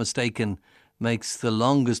 if I'm not mistaken, makes the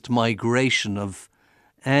longest migration of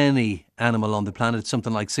any animal on the planet,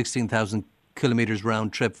 something like 16,000 kilometres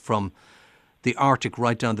round trip from the Arctic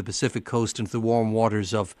right down the Pacific coast into the warm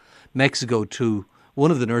waters of Mexico to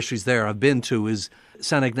one of the nurseries there I've been to is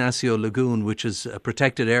San Ignacio Lagoon, which is a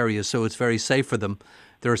protected area, so it's very safe for them.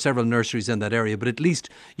 There are several nurseries in that area, but at least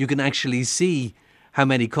you can actually see how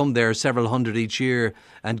many come there, several hundred each year,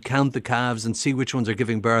 and count the calves and see which ones are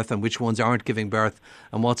giving birth and which ones aren't giving birth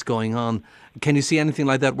and what's going on. Can you see anything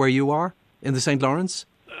like that where you are in the St. Lawrence?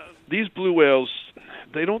 These blue whales,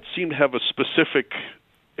 they don't seem to have a specific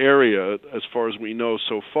area, as far as we know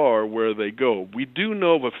so far, where they go. We do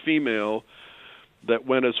know of a female that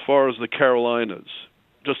went as far as the Carolinas,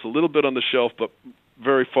 just a little bit on the shelf, but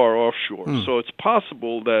very far offshore. So it's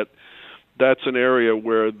possible that that's an area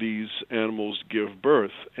where these animals give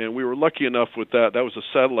birth. And we were lucky enough with that. That was a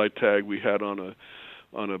satellite tag we had on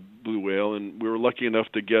on a blue whale, and we were lucky enough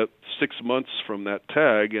to get 6 months from that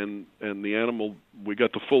tag, and the animal, we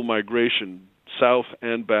got the full migration south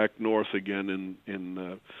and back north again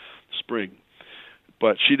in spring.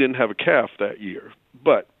 But she didn't have a calf that year.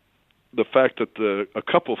 But the fact that a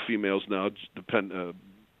couple females now,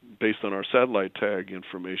 based on our satellite tag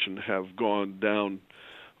information, have gone down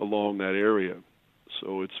along that area.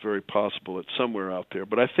 So it's very possible it's somewhere out there.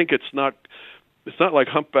 But I think it's not like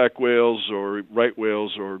humpback whales or right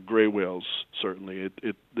whales or gray whales, certainly.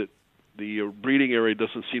 The breeding area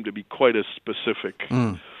doesn't seem to be quite as specific.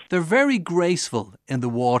 They're very graceful in the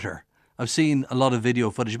water. I've seen a lot of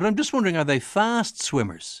video footage, but I'm just wondering, are they fast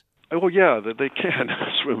swimmers? Oh, yeah, they can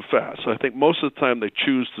swim fast. I think most of the time they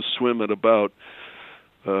choose to swim at about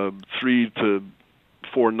 3 to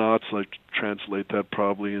 4 knots. I translate that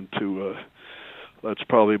probably into, that's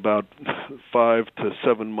probably about 5 to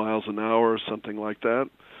 7 miles an hour or something like that.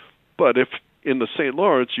 But if in the St.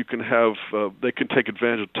 Lawrence, you can have, they can take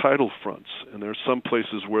advantage of tidal fronts. And there are some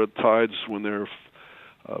places where tides, when they're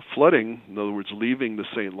flooding, in other words, leaving the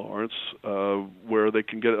St. Lawrence, where they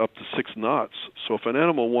can get up to 6 knots. So if an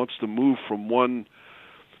animal wants to move from one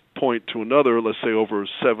point to another, let's say over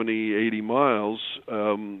 70, 80 miles,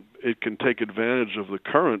 it can take advantage of the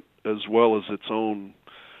current as well as its own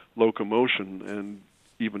locomotion and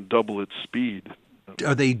even double its speed.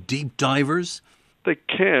 Are they deep divers? They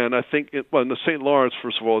can. I think, in the St. Lawrence,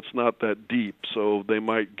 first of all, it's not that deep, so they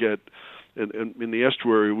might get... In the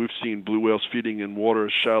estuary, we've seen blue whales feeding in water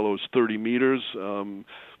as shallow as 30 meters.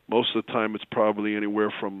 Most of the time, it's probably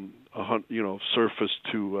anywhere from surface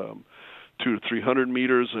to 200 to 300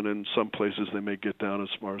 meters, and in some places they may get down as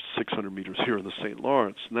far as 600 meters here in the St.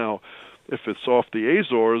 Lawrence. Now, if it's off the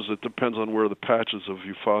Azores, it depends on where the patches of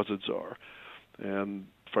euphausiids are. And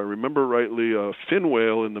if I remember rightly, a fin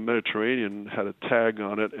whale in the Mediterranean had a tag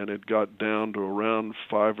on it, and it got down to around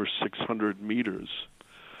 500 or 600 meters.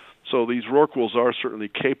 So these rorquals are certainly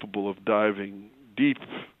capable of diving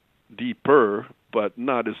deeper, but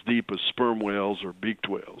not as deep as sperm whales or beaked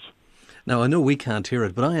whales. Now, I know we can't hear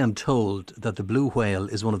it, but I am told that the blue whale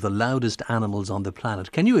is one of the loudest animals on the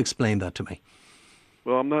planet. Can you explain that to me?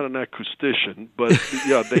 Well, I'm not an acoustician, but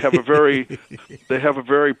yeah, they have a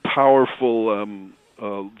very powerful,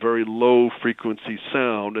 very low frequency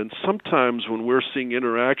sound, and sometimes when we're seeing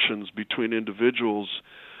interactions between individuals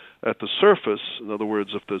at the surface, in other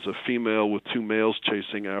words, if there's a female with 2 males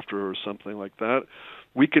chasing after her or something like that,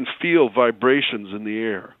 we can feel vibrations in the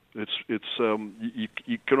air.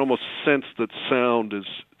 You can almost sense that sound is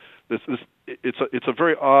it's a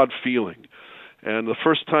very odd feeling. And the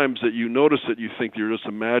first times that you notice it, you think you're just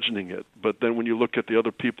imagining it. But then when you look at the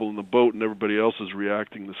other people in the boat and everybody else is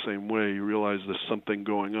reacting the same way, you realize there's something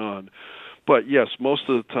going on. But yes, most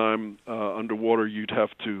of the time underwater you'd have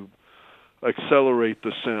to accelerate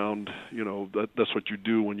the sound. That's what you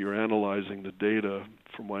do when you're analyzing the data.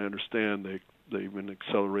 From what I understand, they even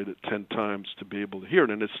accelerate it 10 times to be able to hear it,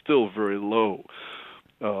 and it's still very low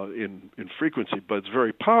in frequency, but it's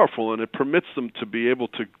very powerful, and it permits them to be able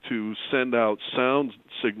to send out sound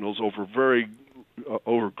signals over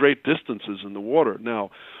great distances in the water. Now,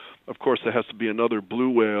 of course, there has to be another blue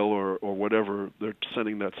whale or whatever they're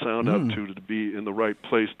sending that sound out to be in the right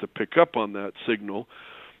place to pick up on that signal.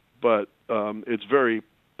 But it's very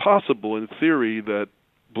possible in theory that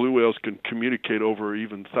blue whales can communicate over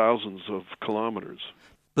even thousands of kilometers.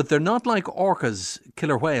 But they're not like orcas,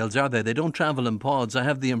 killer whales, are they? They don't travel in pods. I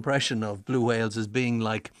have the impression of blue whales as being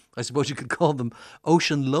like, I suppose you could call them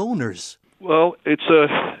ocean loners. Well,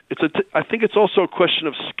 I think it's also a question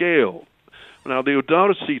of scale. Now, the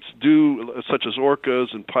odontocetes do, such as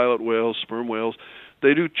orcas and pilot whales, sperm whales,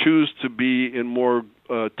 they do choose to be in more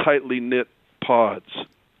tightly knit pods.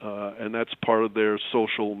 And that's part of their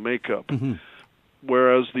social makeup. Mm-hmm.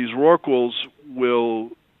 Whereas these rorquals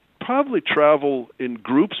will probably travel in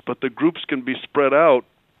groups, but the groups can be spread out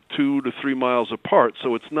 2 to 3 miles apart,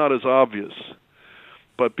 so it's not as obvious.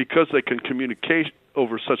 But because they can communicate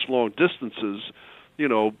over such long distances,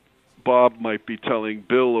 Bob might be telling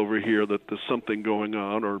Bill over here that there's something going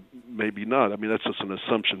on, or maybe not. I mean, that's just an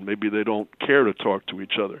assumption. Maybe they don't care to talk to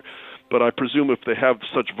each other. But I presume if they have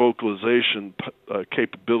such vocalization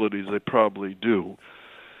capabilities, they probably do.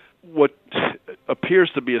 What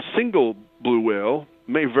appears to be a single blue whale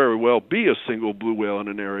may very well be a single blue whale in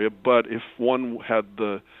an area, but if one had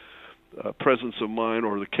the presence of mind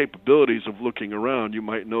or the capabilities of looking around, you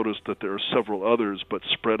might notice that there are several others, but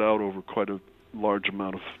spread out over quite a large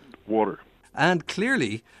amount of water. And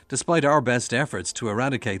clearly, despite our best efforts to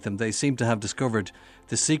eradicate them, they seem to have discovered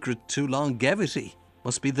the secret to longevity.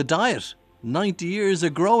 Must be the diet. 90 years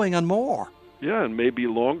of growing and more. Yeah, and maybe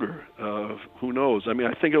longer. Who knows? I mean,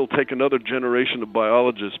 I think it'll take another generation of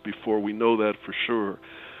biologists before we know that for sure.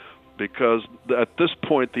 Because at this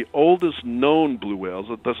point, the oldest known blue whales,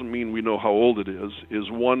 that doesn't mean we know how old it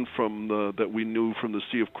is one from that we knew from the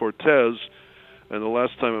Sea of Cortez, and the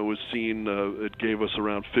last time it was seen, it gave us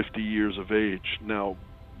around 50 years of age. Now,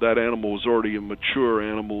 that animal was already a mature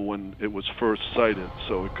animal when it was first sighted,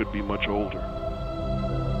 so it could be much older.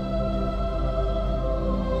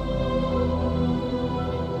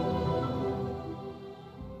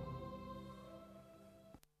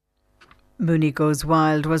 Mooney Goes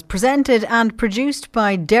Wild was presented and produced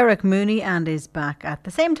by Derek Mooney and is back at the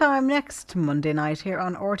same time next Monday night here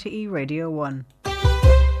on RTE Radio 1.